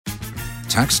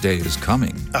Tax day is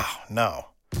coming. Oh, no.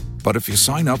 But if you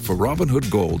sign up for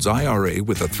Robinhood Gold's IRA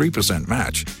with a 3%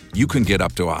 match, you can get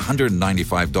up to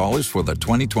 $195 for the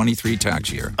 2023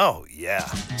 tax year. Oh, yeah.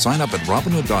 Sign up at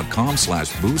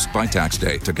Robinhood.com/boost by tax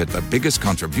day to get the biggest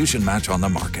contribution match on the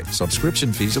market.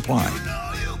 Subscription fees apply.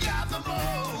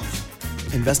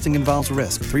 Investing involves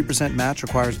risk. 3% match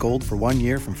requires gold for 1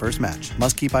 year from first match.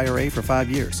 Must keep IRA for 5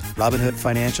 years. Robinhood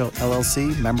Financial,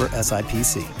 LLC, member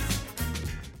SIPC.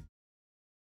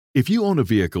 If you own a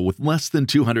vehicle with less than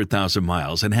 200,000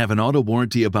 miles and have an auto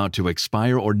warranty about to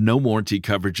expire or no warranty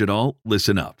coverage at all,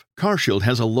 listen up. CarShield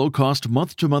has a low-cost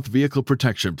month-to-month vehicle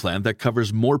protection plan that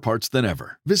covers more parts than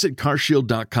ever. Visit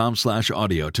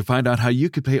carshield.com/audio to find out how you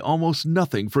could pay almost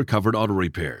nothing for covered auto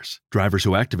repairs. Drivers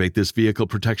who activate this vehicle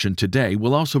protection today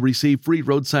will also receive free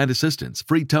roadside assistance,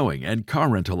 free towing, and car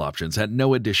rental options at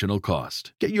no additional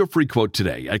cost. Get your free quote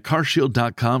today at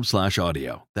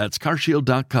carshield.com/audio. That's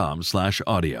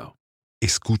carshield.com/audio.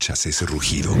 ¿Escuchas ese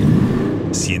rugido?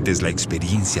 ¿Sientes la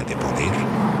experiencia de poder?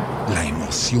 ¿La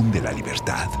emoción de la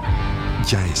libertad?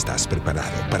 Ya estás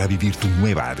preparado para vivir tu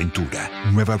nueva aventura.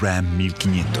 Nueva Ram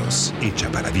 1500,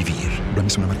 hecha para vivir. Ram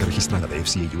es una marca registrada de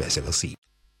FCA US LLC.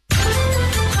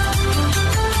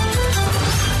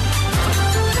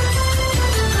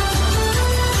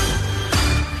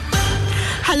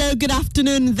 Hello, good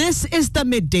afternoon. This is the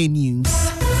Midday News.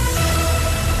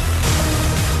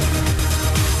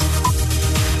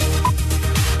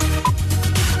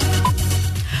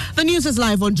 The news is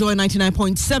live on Joy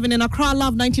 99.7 in Accra,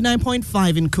 Love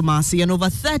 99.5 in Kumasi, and over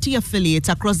 30 affiliates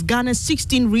across Ghana's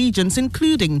 16 regions,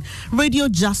 including Radio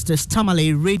Justice,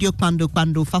 Tamale, Radio Kpando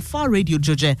Kpando, Fafa Radio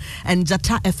Joje, and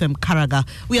Jata FM Karaga.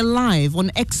 We are live on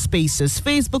X Spaces,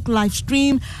 Facebook live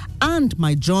stream, and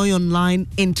My Joy Online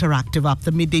interactive app.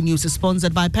 The Midday News is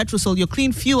sponsored by Petrosol, your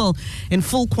clean fuel in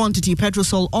full quantity.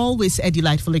 Petrosol, always a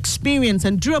delightful experience,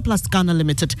 and Duraplast Ghana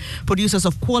Limited, producers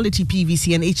of quality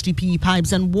PVC and HDPE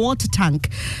pipes and water tank.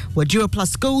 Where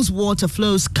Duraplast goes, water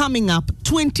flows. Coming up,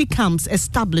 20 camps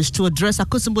established to address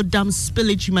Akosombo Dam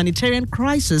Spillage humanitarian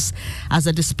crisis as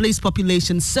the displaced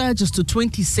population surges to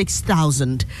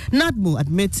 26,000. NADMO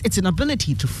admits its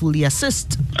inability to fully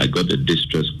assist. I got a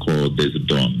distress call this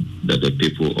dawn that the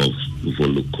people of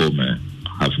Volukome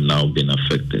have now been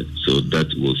affected. So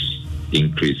that will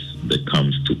increase the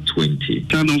camps to 20.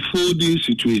 An unfolding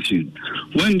situation.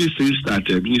 When this thing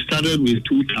started, we started with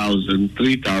 2,000,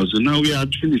 3,000. Now we are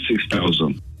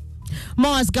 26,000.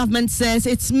 More as government says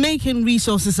it's making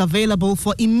resources available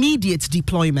for immediate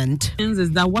deployment.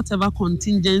 Is that whatever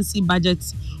contingency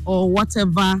budgets or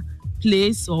whatever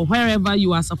place or wherever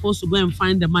you are supposed to go and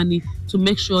find the money to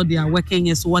make sure they are working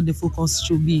is what the focus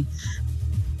should be.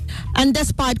 And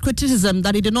despite criticism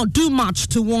that it did not do much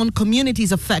to warn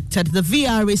communities affected, the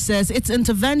VRA says its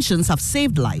interventions have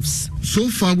saved lives. So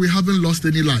far, we haven't lost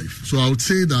any life. So I would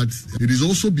say that it is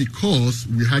also because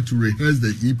we had to rehearse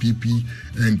the EPP,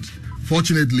 and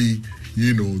fortunately,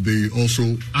 they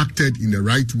also acted in the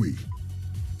right way.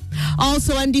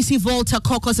 Also, NDC Volta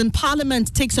caucus in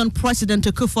Parliament takes on President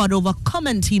Akufo-Addo over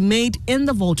comment he made in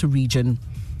the Volta region.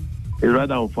 It's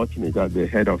rather unfortunate that the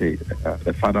head of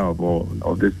the father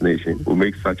of this nation will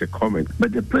make such a comment.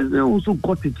 But the president also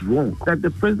got it wrong. That the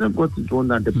president got it wrong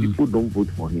that the people don't vote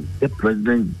for him. The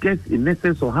president gets in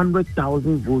excess of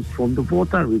 100,000 votes from the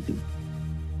voter region.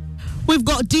 We've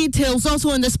got details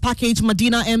also in this package.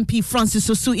 Medina MP Francis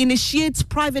Osu initiates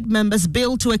private members'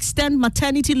 bill to extend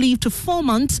maternity leave to 4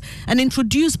 months and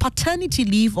introduce paternity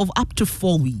leave of up to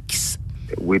 4 weeks.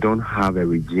 We don't have a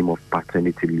regime of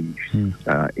paternity leave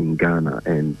in Ghana,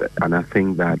 and I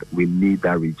think that we need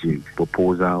that regime.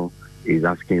 Proposal is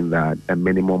asking that a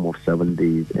minimum of 7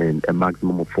 days and a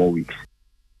maximum of 4 weeks.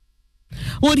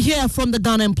 We'll hear from the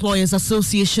Ghana Employers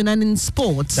Association. And in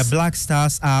sports, the Black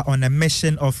Stars are on a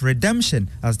mission of redemption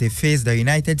as they face the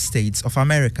United States of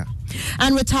America.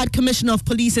 And retired Commissioner of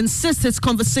Police insists his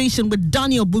conversation with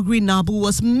Daniel Bugri Nabu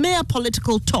was mere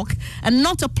political talk and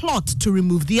not a plot to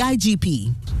remove the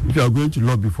IGP. If you are going to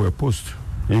lobby for a post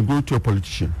and you go to a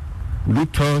politician, will you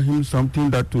tell him something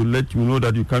that will let you know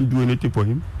that you can't do anything for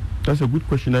him? That's a good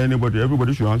question that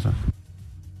everybody should answer.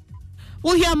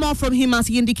 We'll hear more from him as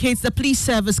he indicates the police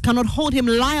service cannot hold him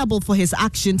liable for his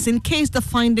actions in case the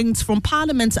findings from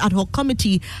Parliament's ad hoc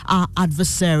committee are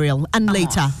adversarial. And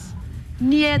later,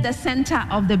 near the center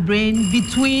of the brain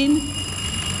between,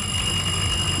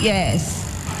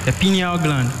 the pineal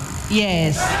gland.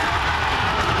 Yes.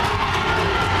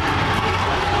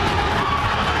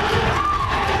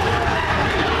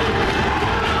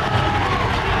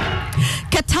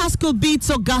 Catasco beats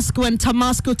Ogasco and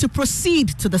Tamasco to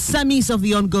proceed to the semis of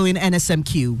the ongoing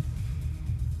NSMQ.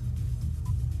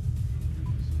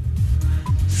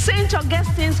 St.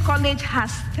 Augustine's College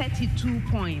has 32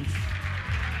 points.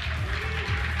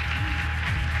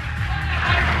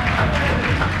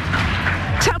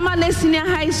 Tamale Senior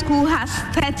High School has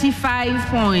 35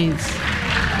 points.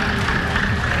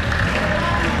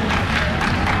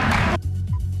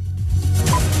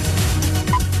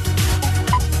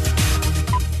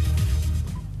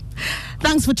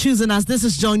 Thanks for choosing us. This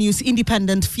is Joy News,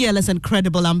 independent, fearless and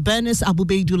credible. I'm Bernice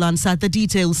Abubeidulansat. The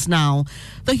details now.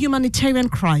 The humanitarian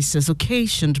crisis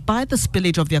occasioned by the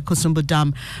spillage of the Akosombo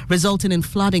Dam, resulting in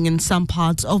flooding in some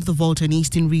parts of the Volta and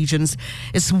Eastern regions,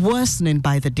 is worsening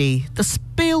by the day. The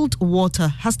spilled water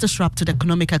has disrupted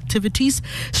economic activities,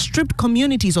 stripped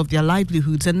communities of their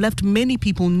livelihoods, and left many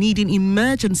people needing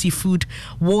emergency food,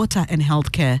 water, and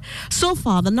healthcare. So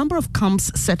far, the number of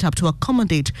camps set up to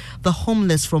accommodate the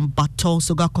homeless from Bato,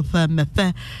 Sogakope,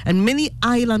 Mepe, and many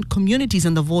island communities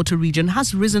in the Volta region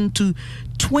has risen to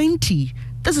 20.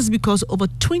 This is because over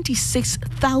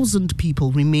 26,000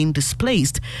 people remain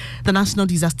displaced. The National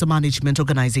Disaster Management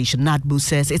Organization, NADMO,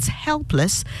 says it's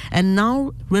helpless and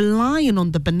now relying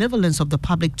on the benevolence of the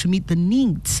public to meet the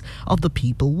needs of the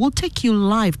people. We'll take you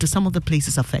live to some of the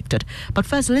places affected. But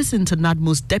first, listen to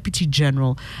NADMO's Deputy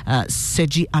General,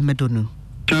 Seji Amedonu.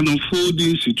 An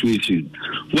unfolding situation.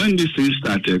 When this thing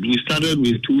started, we started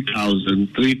with 2,000,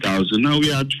 3,000. Now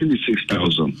we are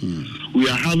 26,000. We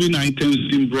are having items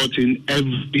being brought in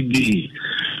every day.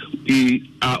 We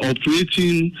are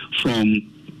operating from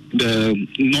the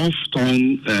North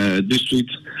Town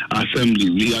District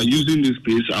Assembly. We are using this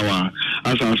place as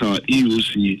our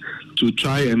EOC to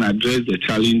try and address the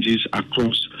challenges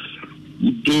across.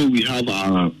 Though we have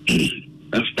our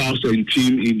staff and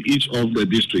team in each of the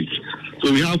districts.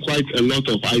 So we have quite a lot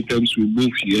of items we move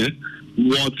here,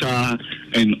 water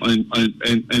and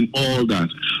all that.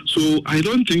 So I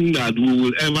don't think that we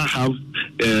will ever have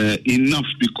enough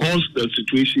because the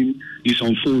situation is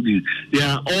unfolding. There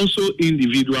are also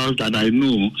individuals that I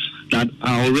know that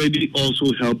are already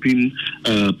also helping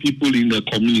people in the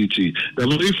community. The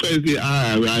very first day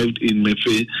I arrived in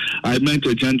Mefe, I met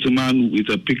a gentleman with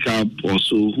a pickup or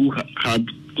so who had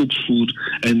cooked food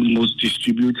and was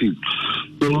distributing.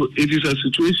 So it is a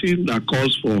situation that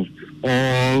calls for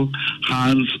all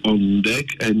hands on deck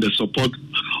and the support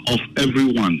of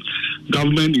everyone.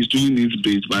 Government is doing its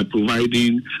bit by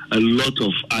providing a lot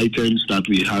of items that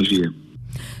we have here.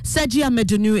 Seji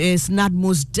Amedonu is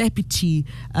NADMO's Deputy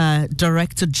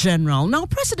Director General. Now,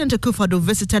 President Akufo-Addo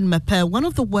visited Mepe, one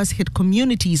of the worst-hit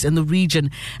communities in the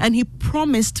region, and he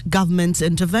promised government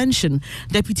intervention.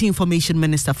 Deputy Information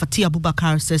Minister Fatih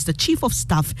Abubakar says the Chief of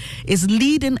Staff is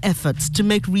leading efforts to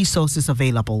make resources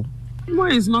available.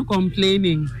 NADMO is not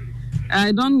complaining.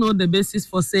 I don't know the basis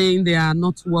for saying they are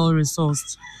not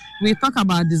well-resourced. We talk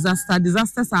about disaster.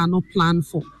 Disasters are not planned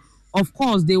for. Of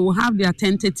course, they will have their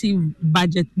tentative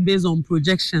budget based on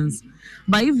projections.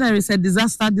 But if there is a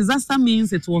disaster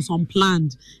means it was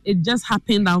unplanned. It just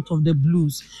happened out of the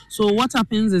blues. So what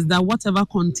happens is that whatever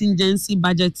contingency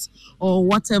budgets or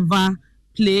whatever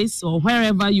place or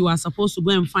wherever you are supposed to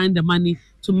go and find the money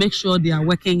to make sure they are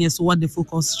working is what the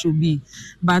focus should be.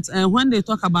 But when they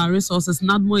talk about resources,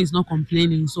 NADMO is not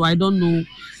complaining. So I don't know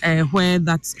where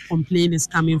that complaint is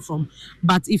coming from.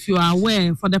 But if you are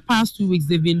aware, for the past 2 weeks,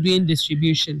 they've been doing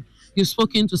distribution. You've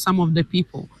spoken to some of the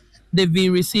people. They've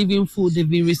been receiving food. They've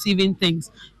been receiving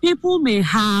things. People may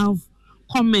have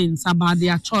comments about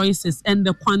their choices and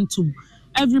the quantum.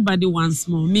 Everybody wants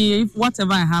more. Me, if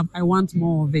whatever I have, I want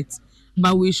more of it.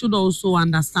 But we should also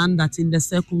understand that in the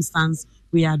circumstance,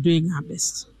 we are doing our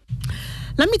best.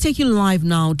 Let me take you live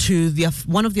now to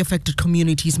one of the affected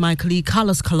communities. My colleague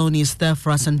Carlos Coloni is there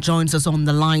for us and joins us on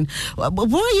the line. Where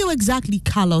are you exactly,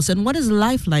 Carlos, and what is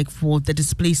life like for the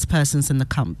displaced persons in the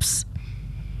camps?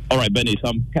 All right, Benny,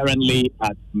 so I'm currently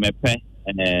at Mepe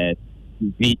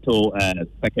Vito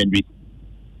Secondary,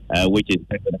 which is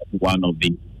one of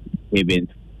the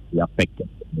events the affected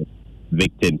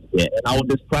victims. Yeah. And I would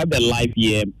describe the life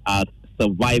here as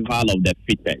survival of the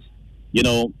fittest. You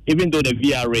know, even though the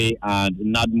VRA and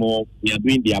NADMO, they are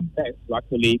doing their best to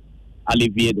actually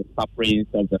alleviate the sufferings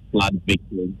of the flood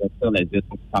victims, there still exist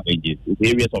some challenges. In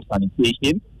areas of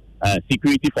sanitation,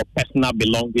 security for personal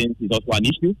belongings is also an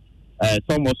issue.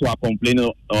 Some also are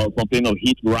complaining of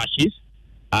heat rashes,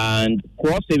 and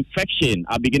cross-infection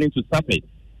are beginning to surface.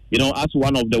 You know, as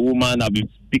one of the women I've been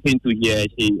speaking to here,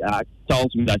 she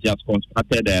tells me that she has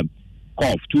contracted a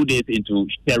cough 2 days into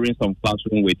sharing some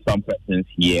classroom with some persons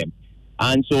here.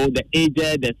 And so the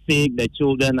aged, the sick, the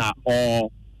children are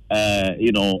all,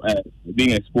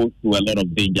 being exposed to a lot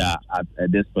of danger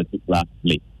at this particular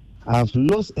place. I've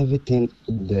lost everything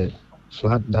in the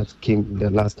flood that came the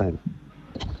last time.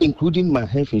 including my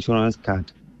health insurance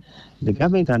card. The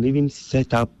government had even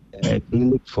set up a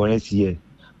clinic for us here.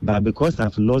 But because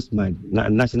I've lost my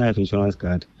national health insurance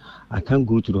card, I can't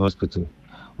go to the hospital.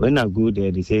 When I go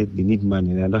there, they say they need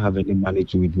money, and I don't have any money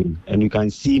with me. And you can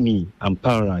see me, I'm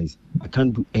paralyzed. I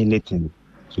can't do anything.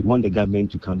 So we want the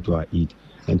government to come to our aid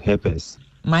and help us.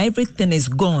 My everything is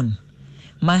gone.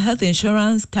 My health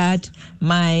insurance card,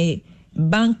 my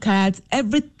bank card,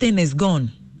 everything is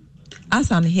gone.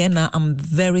 As I'm here now, I'm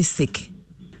very sick.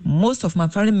 Most of my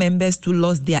family members too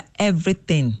lost their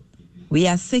everything. We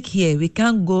are sick here. We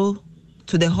can't go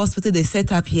to the hospital they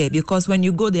set up here because when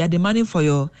you go, they are demanding for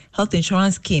your health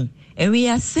insurance scheme. And we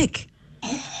are sick.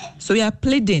 So we are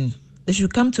pleading they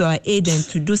should come to our aid and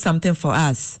to do something for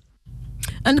us.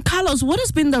 And Carlos, what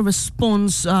has been the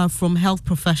response from health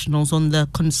professionals on the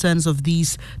concerns of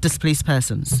these displaced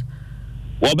persons?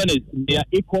 Well, they are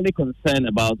equally concerned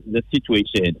about the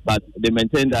situation, but they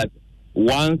maintain that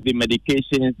once the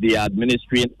medications they are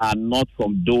administering are not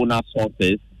from donor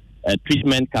sources,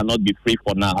 treatment cannot be free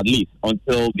for now, at least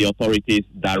until the authorities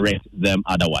direct them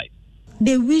otherwise.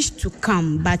 They wish to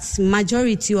come, but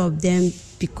majority of them,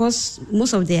 because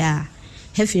most of their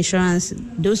health insurance,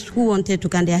 those who wanted to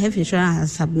come, their health insurance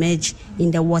has submerged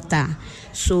in the water,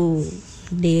 so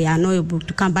they are not able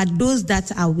to come. But those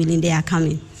that are willing, they are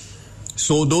coming.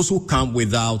 So those who come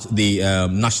without the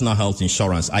national health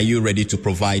insurance, are you ready to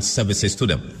provide services to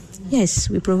them? Yes,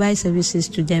 we provide services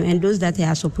to them, and those that they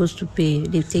are supposed to pay,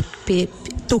 they pay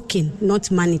token, not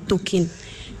money, token,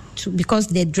 because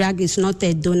the drug is not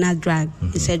a donor drug.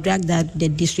 Mm-hmm. It's a drug that the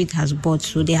district has bought,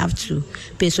 so they have to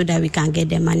pay so that we can get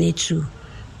the money to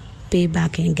pay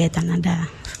back and get another.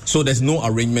 So there's no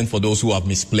arrangement for those who have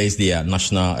misplaced their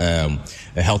national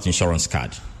health insurance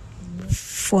card?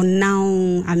 For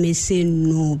now, I may say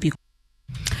no.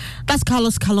 That's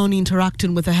Carlos Caloni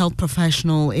interacting with a health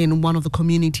professional in one of the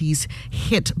communities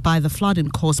hit by the flooding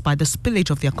caused by the spillage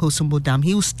of the Akosombo Dam.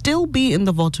 He will still be in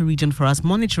the Volta region for us,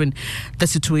 monitoring the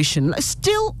situation.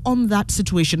 Still on that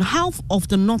situation, half of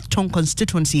the North Tong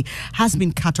constituency has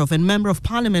been cut off, and Member of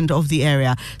Parliament of the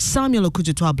area, Samuel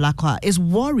Okudzeto Ablakwa, is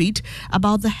worried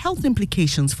about the health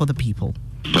implications for the people.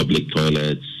 Public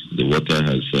toilets, the water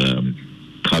has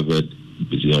covered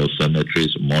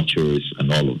cemeteries, mortuaries,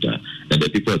 and all of that. And the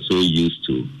people are so used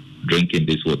to drinking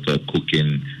this water,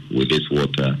 cooking with this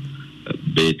water,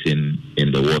 bathing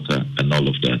in the water, and all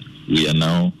of that. We are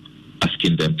now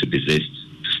asking them to desist,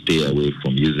 to stay away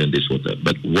from using this water.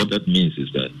 But what that means is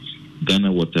that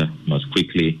Ghana Water must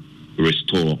quickly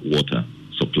restore water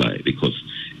supply, because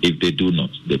if they do not,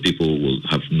 the people will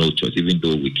have no choice, even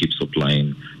though we keep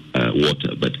supplying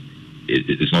water. But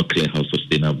it is not clear how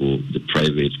sustainable the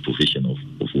private provision of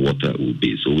water will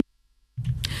be.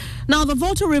 Now, the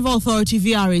Volta River Authority,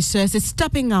 VRA, says it's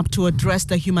stepping up to address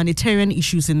the humanitarian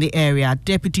issues in the area.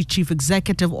 Deputy Chief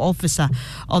Executive Officer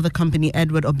of the company,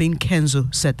 Edward Obin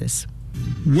Kenzo, said this.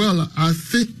 Well, I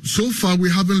think so far we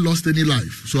haven't lost any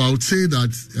life. So I would say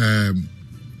that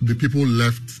the people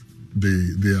left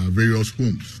their various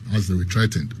homes as they were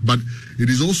threatened. But it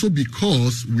is also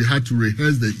because we had to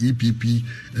rehearse the EPP,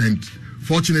 and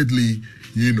fortunately,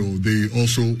 they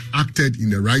also acted in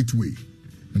the right way.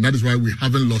 And that is why we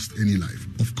haven't lost any life.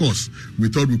 Of course, we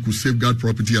thought we could safeguard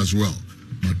property as well.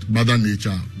 But Mother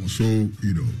Nature was so,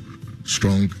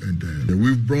 strong. And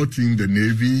we've brought in the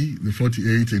Navy, the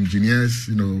 48 engineers,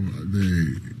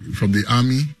 from the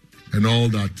Army and all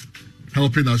that,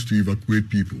 helping us to evacuate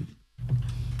people.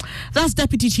 That's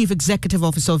Deputy Chief Executive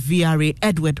Officer of VRA,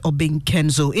 Edward Obin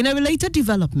Kenzo. In a related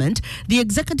development, the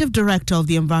Executive Director of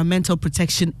the Environmental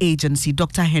Protection Agency,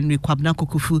 Dr. Henry Kwabena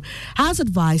Kokufu, has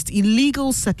advised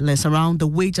illegal settlers around the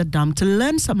Wager Dam to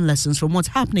learn some lessons from what's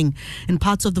happening in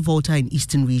parts of the Volta and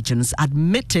eastern regions.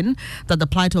 Admitting that the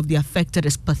plight of the affected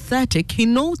is pathetic, he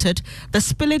noted the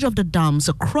spillage of the dams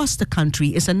across the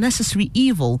country is a necessary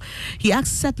evil. He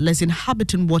asked settlers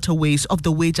inhabiting waterways of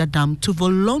the Wager Dam to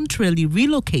voluntarily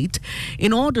relocate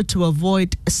in order to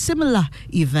avoid a similar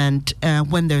event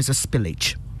when there's a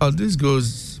spillage. This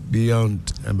goes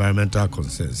beyond environmental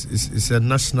concerns. It's a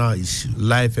national issue.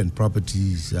 Life and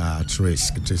properties are at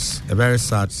risk. It is a very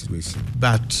sad situation.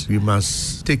 But we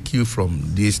must take cue from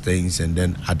these things and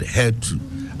then adhere to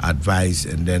advice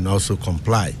and then also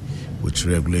comply with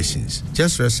regulations.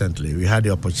 Just recently, we had the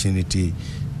opportunity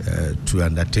to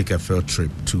undertake a field trip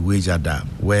to Wager Dam,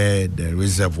 where the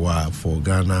reservoir for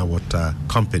Ghana Water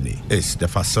Company is, the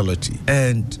facility.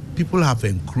 And people have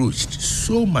encroached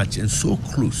so much and so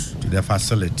close to the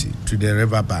facility, to the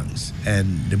river banks.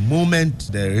 And the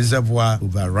moment the reservoir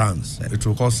overruns, it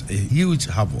will cause a huge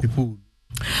havoc. People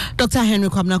Dr. Henry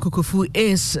Kwabena Kukufu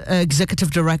is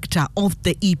Executive Director of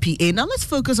the EPA. Now let's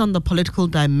focus on the political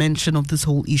dimension of this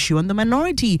whole issue. And the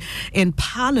minority in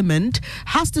Parliament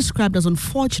has described as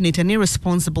unfortunate and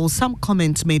irresponsible some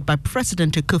comments made by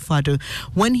President Akufo-Addo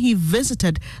when he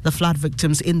visited the flood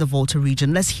victims in the Volta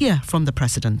region. Let's hear from the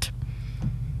President.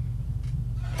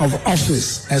 Of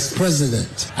office as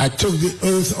president, I took the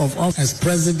oath of office as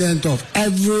president of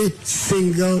every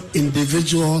single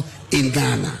individual in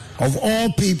Ghana, of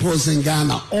all peoples in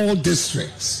Ghana, all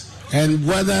districts. And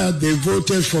whether they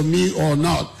voted for me or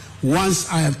not,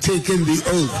 once I have taken the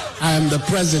oath, I am the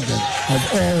president of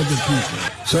all the people.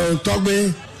 So,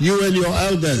 Togbe, you and your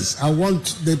elders, I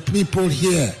want the people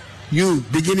here, you,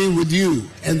 beginning with you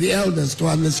and the elders, to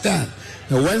understand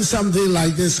that when something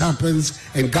like this happens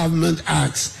and government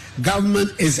acts,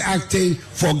 government is acting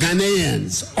for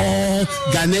Ghanaians, all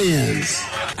Ghanaians.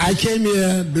 I came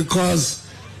here because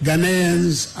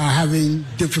Ghanaians are having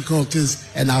difficulties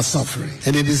and are suffering.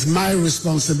 And it is my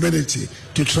responsibility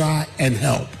to try and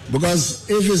help. Because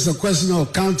if it's a question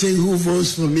of counting who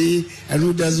votes for me and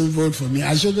who doesn't vote for me,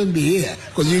 I shouldn't be here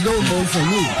because you don't vote for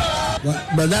me.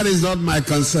 But that is not my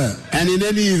concern. And in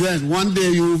any event, one day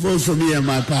you will vote for me and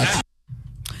my party.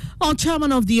 Well,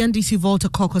 Chairman of the NDC Volta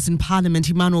Caucus in Parliament,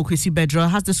 Emmanuel Kwesi Bedra,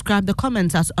 has described the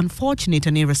comments as unfortunate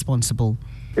and irresponsible.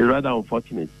 It's rather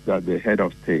unfortunate that the head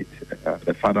of state,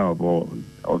 the father of all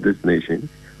of this nation,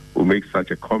 will make such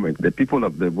a comment. The people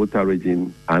of the Volta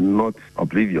region are not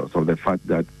oblivious of the fact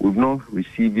that we've not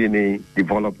received any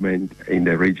development in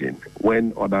the region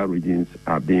when other regions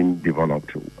are being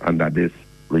developed under this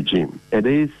regime. It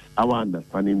is our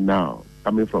understanding now,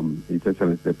 coming from His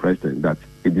Excellency the President, that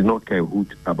it did not care a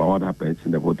hoot about what happens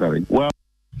in the Volta region.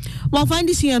 While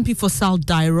NDC MP for South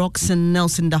Roxanne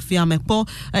Nelson Dafiamekpo,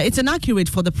 it's inaccurate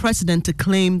for the President to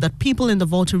claim that people in the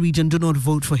Volta region do not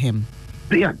vote for him.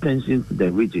 Pay attention to the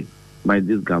region by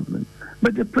this government.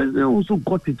 But the President also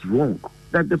got it wrong.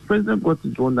 That the President got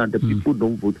it wrong that the people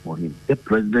don't vote for him. The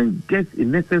President gets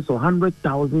in excess of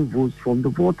 100,000 votes from the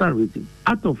Volta region.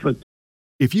 Out of it.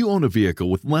 If you own a vehicle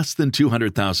with less than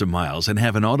 200,000 miles and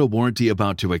have an auto warranty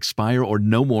about to expire or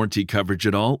no warranty coverage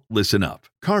at all, listen up.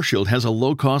 CarShield has a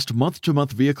low-cost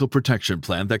month-to-month vehicle protection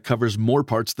plan that covers more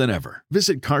parts than ever.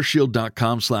 Visit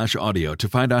carshield.com/audio to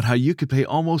find out how you could pay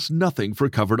almost nothing for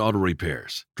covered auto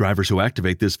repairs. Drivers who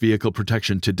activate this vehicle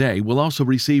protection today will also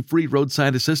receive free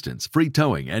roadside assistance, free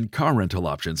towing, and car rental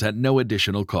options at no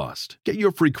additional cost. Get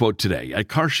your free quote today at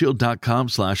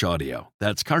carshield.com/audio.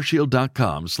 That's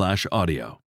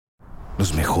carshield.com/audio.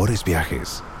 Los mejores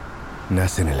viajes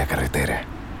nacen en la carretera,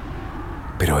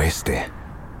 pero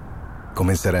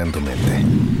comenzará en tu mente.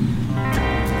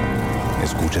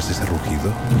 ¿Escuchas ese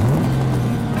rugido?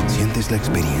 ¿Sientes la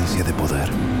experiencia de poder?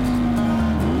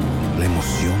 ¿La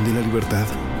emoción de la libertad?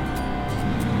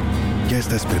 Ya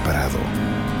estás preparado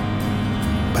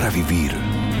para vivir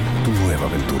tu nueva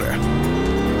aventura.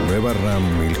 Nueva Ram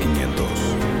 1500.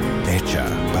 Hecha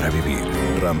para vivir.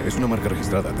 Ram es una marca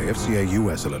registrada de FCA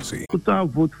US LLC. Total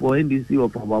vote for NDC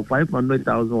of about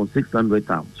 500,000 or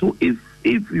 600,000. So if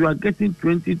you are getting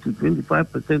 20 to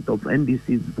 25% of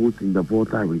NDC's votes in the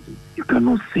Volta region, you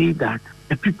cannot say that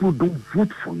the people don't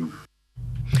vote for you.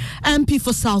 MP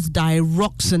for South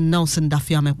Roxanne Nelson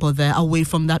Dafiamekpo there. Away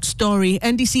from that story,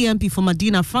 NDC MP for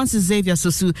Medina, Francis Xavier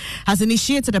Sosu, has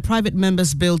initiated a private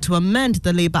member's bill to amend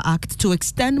the Labour Act to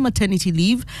extend maternity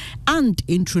leave and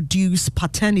introduce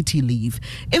paternity leave.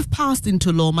 If passed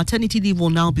into law, maternity leave will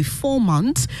now be 4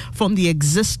 months from the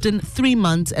existing 3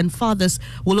 months, and fathers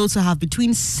will also have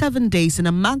between 7 days and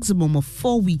a maximum of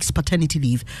 4 weeks paternity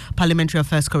leave. Parliamentary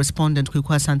Affairs correspondent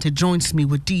Kweku Asante joins me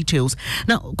with details.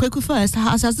 Now, Kweku, first,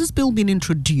 has this bill been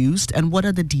introduced, and what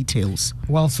are the details?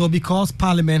 Well, so because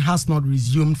Parliament has not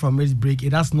resumed from its break,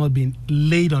 it has not been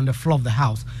laid on the floor of the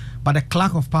House. But the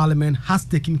Clerk of Parliament has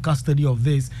taken custody of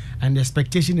this, and the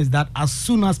expectation is that as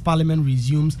soon as Parliament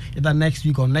resumes, either next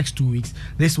week or next 2 weeks,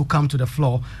 this will come to the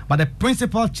floor. But the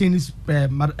principal changes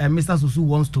Mr. Susu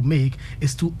wants to make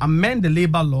is to amend the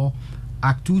Labour Law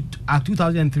Act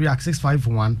 2003, Act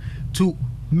 651, to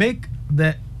make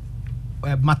the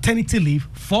maternity leave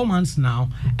 4 months now,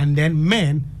 and then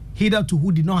men hitherto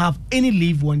who did not have any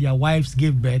leave when their wives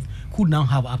gave birth could now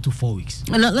have up to 4 weeks.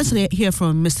 And let's hear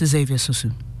from Mr. Xavier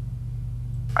Sosu.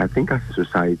 I think as a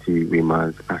society, we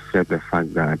must accept the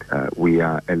fact that we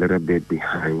are a little bit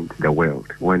behind the world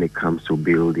when it comes to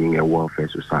building a welfare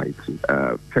society.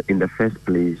 In the first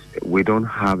place, we don't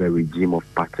have a regime of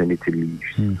paternity leave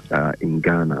in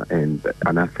Ghana, and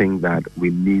I think that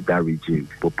we need that regime.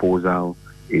 Proposal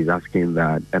is asking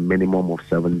that a minimum of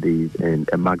 7 days and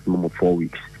a maximum of 4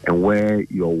 weeks and where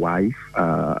your wife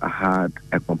had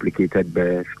a complicated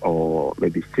birth or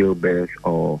maybe stillbirth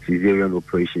or cesarean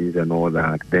operations and all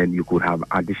that, then you could have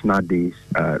additional days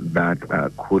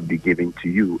that could be given to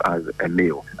you as a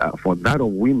male. For that of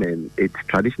women, it's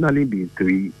traditionally been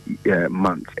 3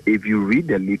 months. If you read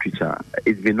the literature,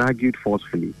 it's been argued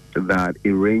forcefully that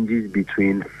it ranges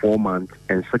between 4 months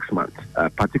and 6 months,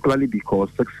 particularly because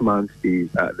 6 months is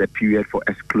the period for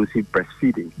exclusive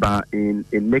breastfeeding. But in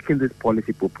making this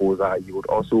policy proposal, you would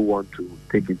also want to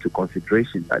take into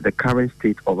consideration the current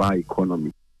state of our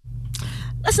economy.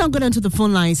 Let's now go down to the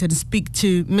phone lines and speak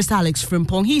to Mr. Alex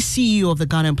Frimpong. He's CEO of the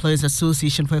Ghana Employers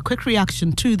Association, for a quick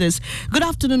reaction to this. Good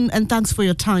afternoon and thanks for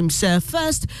your time, sir.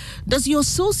 First, does your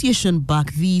association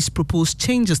back these proposed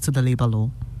changes to the labour law?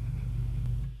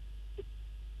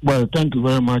 Well, thank you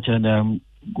very much, and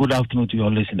good afternoon to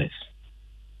your listeners.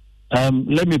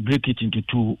 Let me break it into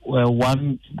two.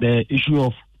 One, the issue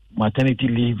of maternity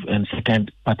leave, and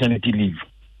second, paternity leave.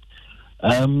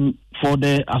 For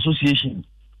the association,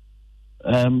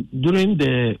 during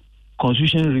the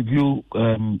Constitution Review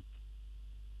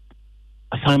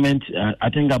assignment, I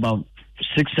think about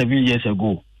 6-7 years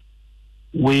ago,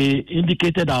 we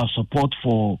indicated our support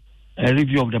for a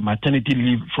review of the maternity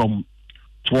leave from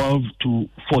 12 to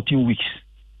 14 weeks,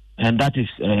 and that is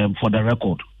for the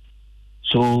record.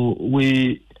 So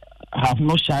we have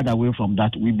not shied away from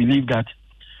that. We believe that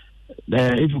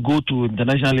if you go to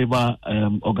International Labour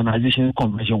Organization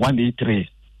Convention 183,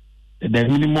 the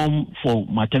minimum for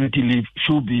maternity leave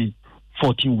should be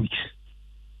 14 weeks.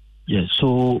 Yes,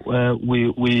 so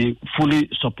we fully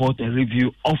support a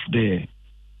review of the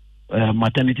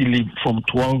maternity leave from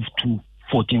 12 to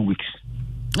 14 weeks.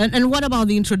 And what about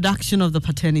the introduction of the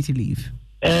paternity leave?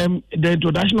 The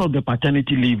introduction of the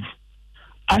paternity leave,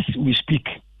 as we speak,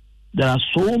 there are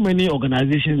so many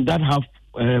organizations that have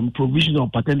provisions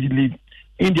of paternity leave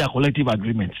in their collective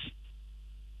agreements.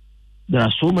 There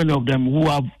are so many of them who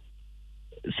have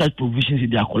such provisions in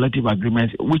their collective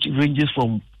agreements, which ranges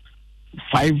from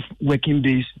 5 working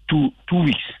days to 2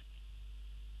 weeks.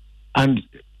 And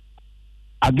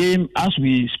again, as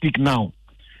we speak now,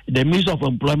 the Ministry of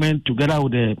Employment, together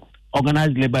with the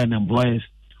organized labor and employers,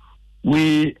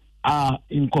 we are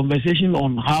in conversation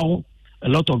on how a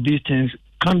lot of these things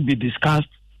can be discussed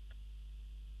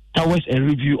towards a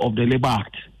review of the Labor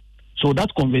Act. So that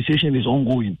conversation is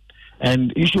ongoing.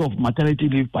 And issue of maternity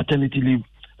leave, paternity leave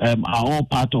are all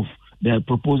part of the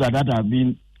proposal that have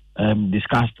been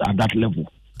discussed at that level.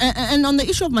 And on the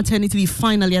issue of maternity leave,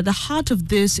 finally, at the heart of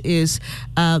this is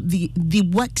the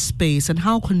workspace and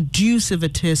how conducive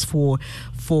it is for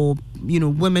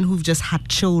women who've just had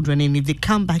children, and if they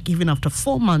come back even after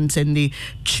 4 months and they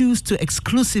choose to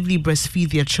exclusively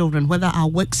breastfeed their children, whether our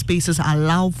workspaces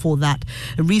allow for that.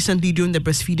 Recently, during the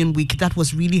breastfeeding week, that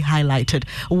was really highlighted.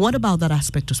 What about that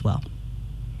aspect as well?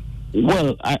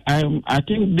 Well, I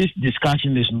think this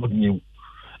discussion is not new.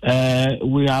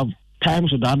 We have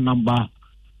times with that number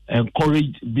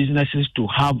encourage businesses to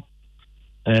have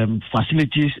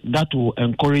facilities that will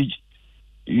encourage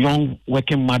young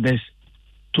working mothers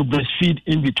to breastfeed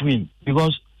in between,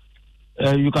 because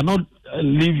you cannot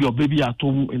leave your baby at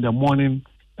home in the morning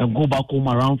and go back home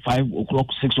around 5 o'clock,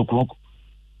 6 o'clock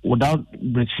without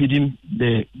breastfeeding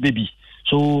the baby.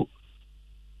 So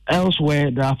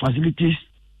elsewhere, there are facilities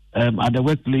at the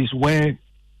workplace where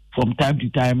from time to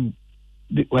time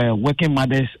working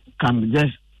mothers can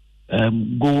just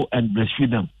go and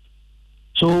breastfeed them.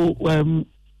 So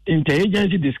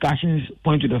interagency discussions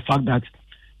point to the fact that,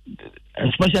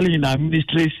 especially in our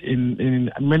ministries, in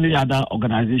many other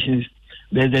organizations,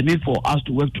 there's a need for us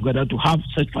to work together to have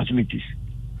such facilities.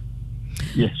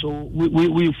 Yes, so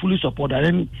we fully support that.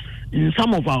 And in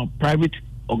some of our private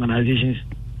organizations,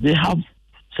 they have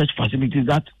such facilities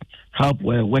that help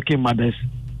working mothers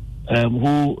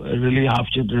who really have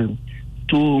children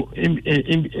to,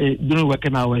 during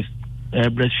working hours,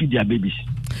 breastfeed their babies.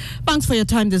 Thanks for your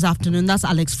time this afternoon. That's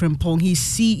Alex Frimpong. He's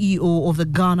CEO of the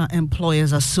Ghana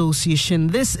Employers Association.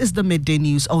 This is the Midday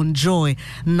News on Joy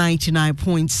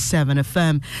 99.7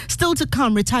 FM. Still to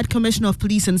come, retired Commissioner of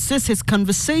Police insists his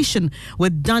conversation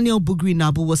with Daniel Bugri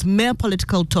Nabu was mere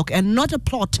political talk and not a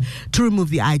plot to remove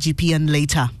the IGP. And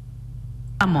later,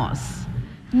 Amos,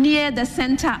 near the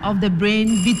center of the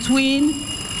brain between,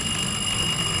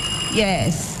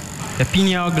 the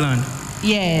pineal gland.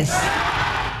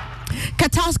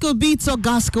 Katasco beats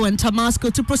Ogasco and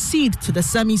Tamasco to proceed to the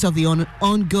semis of the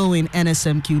ongoing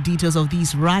NSMQ. Details of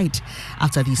these right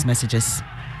after these messages.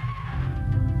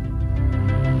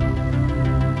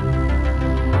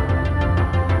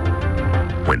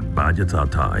 When buying budgets are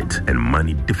tight and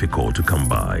money difficult to come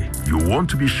by. You want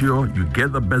to be sure you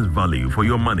get the best value for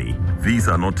your money. These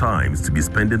are not times to be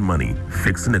spending money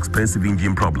fixing expensive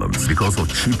engine problems because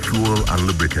of cheap fuel and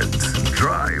lubricants.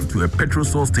 Drive to a petrol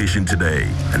source station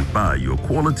today and buy your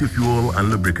quality fuel and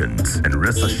lubricants, and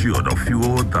rest assured of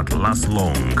fuel that lasts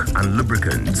long and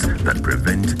lubricants that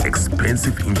prevent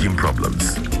expensive engine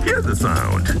problems. Hear the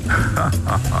sound.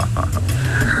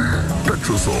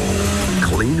 Petrosol,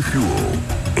 clean fuel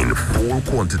in full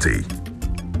quantity.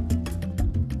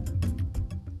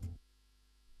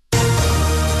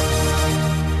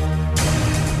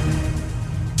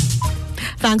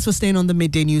 Thanks for staying on the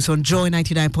Midday News on Joy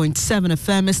 99.7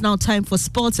 FM. It's now time for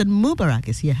sports, and Mubarak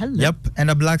is here. Hello. Yep, and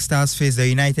the Black Stars face the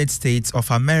United States of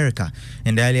America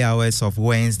in the early hours of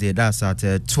Wednesday. That's at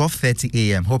 12:30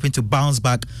 a.m., hoping to bounce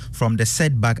back from the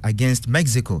setback against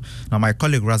Mexico. Now, my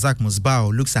colleague Razak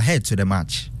Musbao looks ahead to the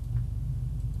match.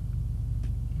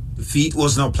 The defeat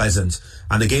was not pleasant,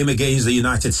 and the game against the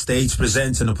United States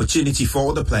presents an opportunity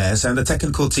for the players and the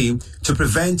technical team to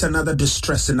prevent another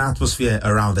distressing atmosphere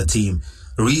around the team.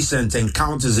 Recent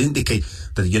encounters indicate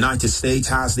that the United States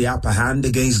has the upper hand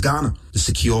against Ghana. They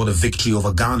secured a victory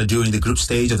over Ghana during the group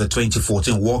stage of the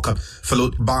 2014 World Cup,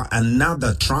 followed by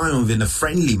another triumph in a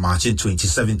friendly match in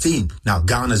 2017. Now,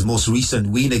 Ghana's most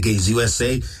recent win against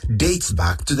USA dates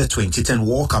back to the 2010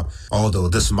 World Cup. Although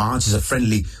this match is a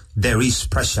friendly, there is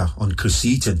pressure on Chris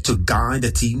Eaton to guide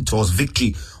the team towards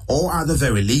victory, or at the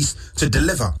very least, to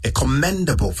deliver a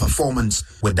commendable performance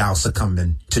without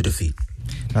succumbing to defeat.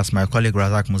 That's my colleague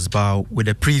Razak Musbao with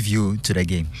a preview to the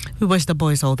game. We wish the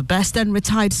boys all the best. And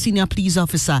retired senior police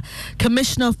officer,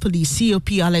 Commissioner of Police,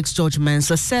 COP Alex George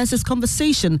Mensah, says his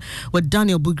conversation with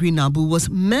Daniel Bugri Nabu was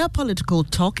mere political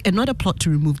talk and not a plot to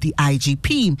remove the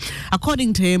IGP.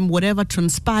 According to him, whatever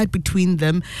transpired between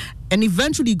them and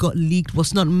eventually got leaked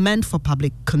was not meant for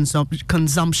public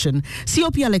consumption.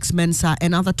 COP Alex Mensah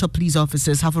and other top police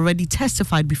officers have already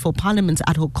testified before Parliament's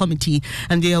ad hoc committee,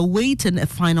 and they are awaiting a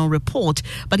final report.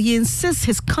 But he insists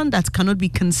his conduct cannot be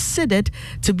considered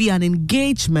to be an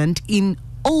engagement in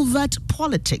overt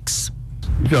politics.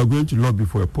 If you are going to lobby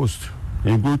for a post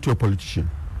and you go to a politician,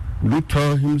 will you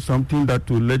tell him something that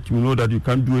will let you know that you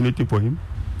can't do anything for him?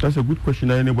 That's a good question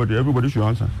that everybody should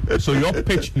answer. So your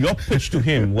pitch to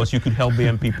him was you could help the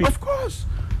MPP? Of course.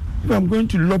 If I'm going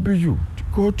to lobby you to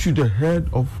go to the head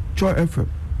of Joy FM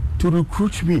to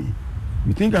recruit me,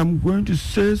 you think I'm going to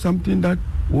say something that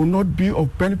will not be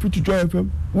of benefit to Joy FM?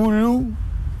 Will you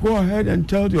go ahead and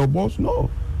tell your boss?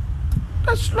 No.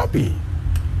 That's lobbying.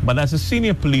 But as a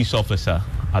senior police officer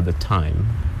at the time,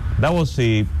 that was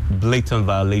a blatant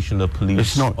violation of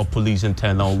police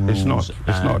internal rules.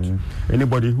 It's not.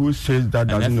 Anybody who says that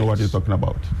doesn't know what he's talking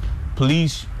about.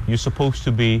 Police, you're supposed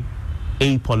to be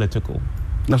apolitical.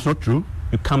 That's not true.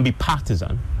 You can't be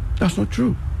partisan. That's not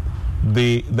true.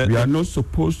 We are not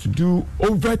supposed to do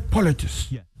overt politics.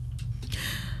 Yeah.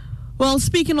 Well,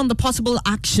 speaking on the possible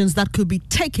actions that could be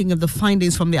taken if the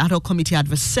findings from the ad hoc committee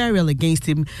adversarial against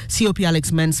him, COP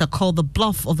Alex Mensah called the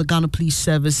bluff of the Ghana Police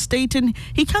Service, stating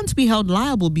he can't be held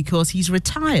liable because he's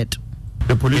retired.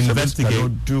 The police service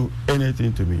cannot do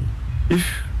anything to me. If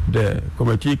the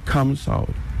committee comes out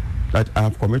that I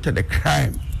have committed a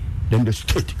crime, then the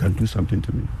state can do something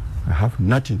to me. I have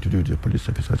nothing to do with the police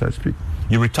service as I speak.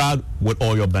 You retired with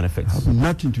all your benefits? I have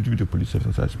nothing to do with the police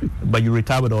service as I speak. But you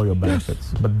retired with all your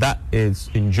benefits? Yes. But that is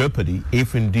in jeopardy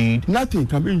if indeed nothing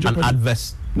can be in jeopardy.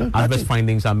 Adverse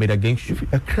findings are made against you.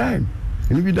 A crime.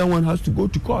 And maybe that one has to go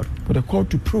to court for the court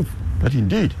to prove that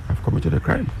indeed I've committed a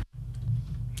crime.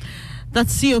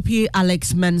 That's COP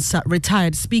Alex Mensah,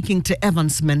 retired, speaking to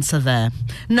Evans Mensah there.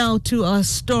 Now to a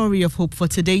story of hope for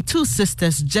today. Two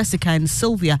sisters, Jessica and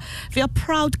Sylvia, they are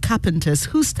proud carpenters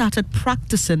who started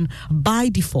practicing by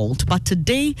default. But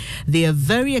today, they are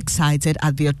very excited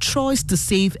at their choice to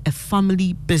save a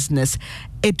family business,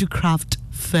 Educraft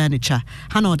Furniture.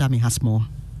 Hannah Odami has more.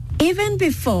 Even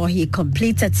before he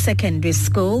completed secondary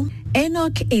school,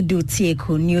 Enoch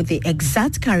Edutieku knew the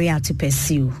exact career to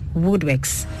pursue,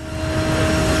 woodworks.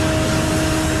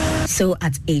 So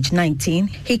at age 19,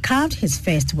 he carved his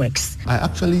first works. I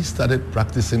actually started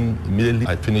practicing immediately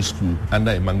I finished school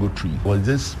under a mango tree. I was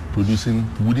just producing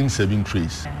wooden serving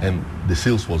trays and the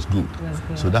sales was good.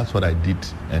 So that's what I did,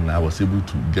 and I was able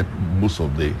to get most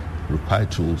of the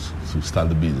required tools to start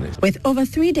the business. With over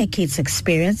 3 decades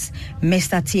experience,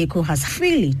 Mr. Tieko has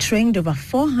freely trained over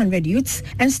 400 youths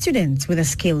and students with the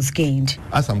skills gained.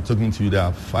 As I'm talking to you, there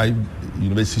are 5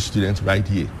 university students right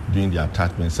here doing their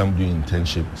attachment, some doing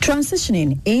internship.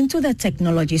 Transitioning into the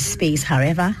technology space,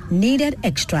 however, needed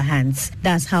extra hands.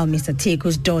 That's how Mr.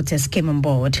 Tieko's daughters came on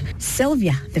board.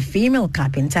 Sylvia, the female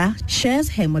carpenter, shares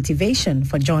her motivation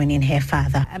for joining her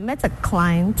father. I met a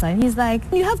client and he's like,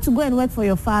 you have to go and work for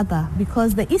your father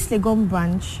because the East Legon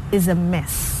branch is a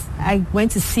mess. I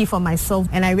went to see for myself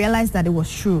and I realized that it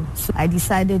was true. So I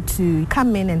decided to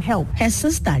come in and help. Her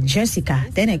sister, Jessica,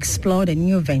 then explored a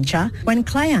new venture when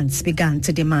clients began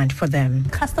to demand for them.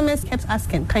 Customers kept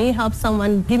asking, can you help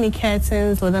someone give me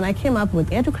curtains? So then I came up with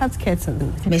Educraft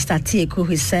curtains. Mr. Tieko,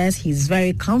 who says he's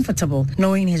very comfortable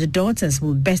knowing his daughters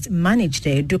will best manage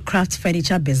the Educraft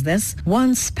furniture business,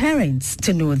 wants parents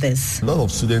to know this. A lot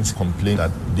of students complain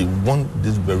that they want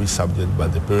this very subject,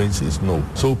 but the parents says no.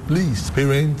 So please,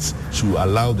 parents should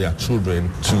allow their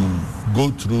children to go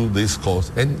through this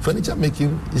course. And furniture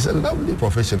making is a lovely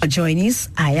profession. For Joinees,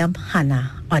 I am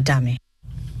Hannah Adame.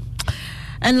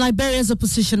 And Liberia's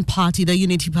opposition party, the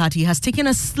Unity Party, has taken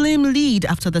a slim lead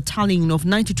after the tallying of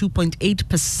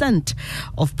 92.8%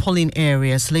 of polling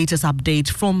areas. Latest update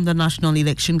from the National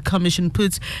Election Commission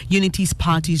puts Unity's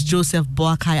party's Joseph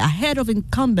Boakai ahead of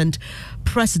incumbent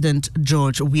President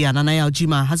George Weah. Nanaya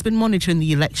Ojima has been monitoring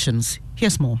the elections.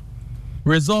 Here's more.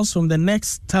 Results from the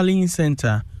next tallying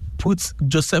center puts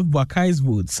Joseph Boakai's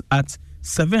votes at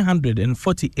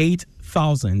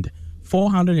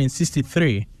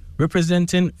 748,463,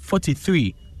 representing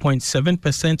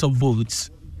 43.7% of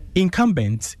votes.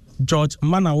 Incumbent George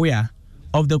Manawea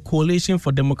of the Coalition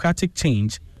for Democratic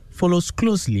Change follows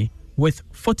closely with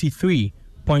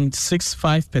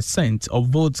 43.65% of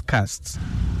votes cast,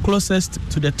 closest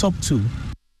to the top two.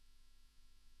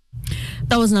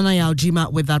 That was Nanaya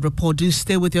Ojima with that report. Do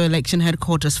stay with your election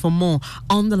headquarters for more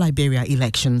on the Liberia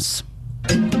elections.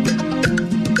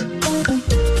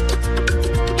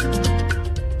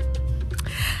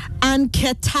 And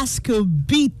Ketasco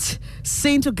beat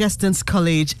St. Augustine's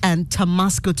College and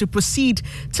Tamasco to proceed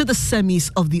to the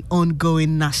semis of the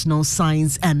ongoing National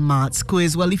Science and Maths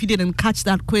quiz. Well, if you didn't catch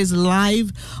that quiz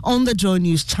live on the Joy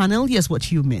News channel, here's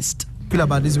what you missed. Feel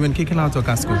about this when kicking out of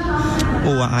Casco?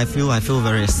 Oh, I feel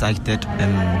very excited,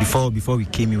 and before we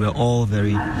came, we were all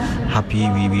very happy.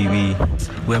 We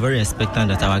were very expectant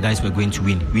that our guys were going to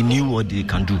win. We knew what they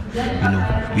can do,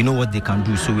 we know what they can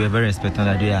do, so we were very expectant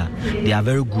that they are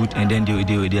very good, and then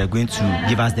they are going to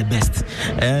give us the best.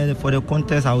 And for the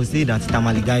contest, I would say that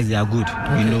Tamale guys, they are good.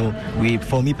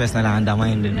 For me personally, I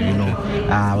undermined.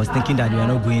 I was thinking that they are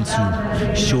not going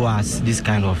to show us this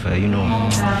kind of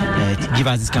give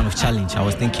us this kind of challenge. I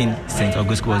was thinking St.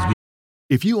 Augustine was good.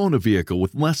 If you own a vehicle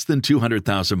with less than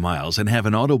 200,000 miles and have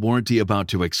an auto warranty about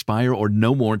to expire or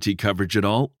no warranty coverage at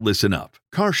all, listen up.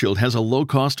 CarShield has a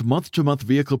low-cost month-to-month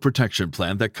vehicle protection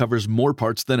plan that covers more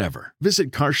parts than ever.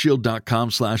 Visit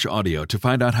carshield.com/audio to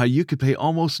find out how you could pay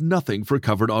almost nothing for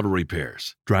covered auto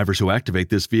repairs. Drivers who activate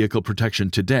this vehicle protection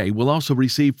today will also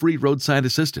receive free roadside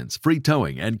assistance, free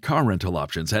towing, and car rental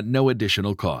options at no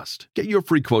additional cost. Get your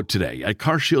free quote today at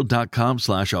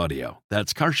carshield.com/audio.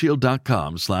 That's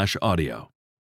carshield.com/audio.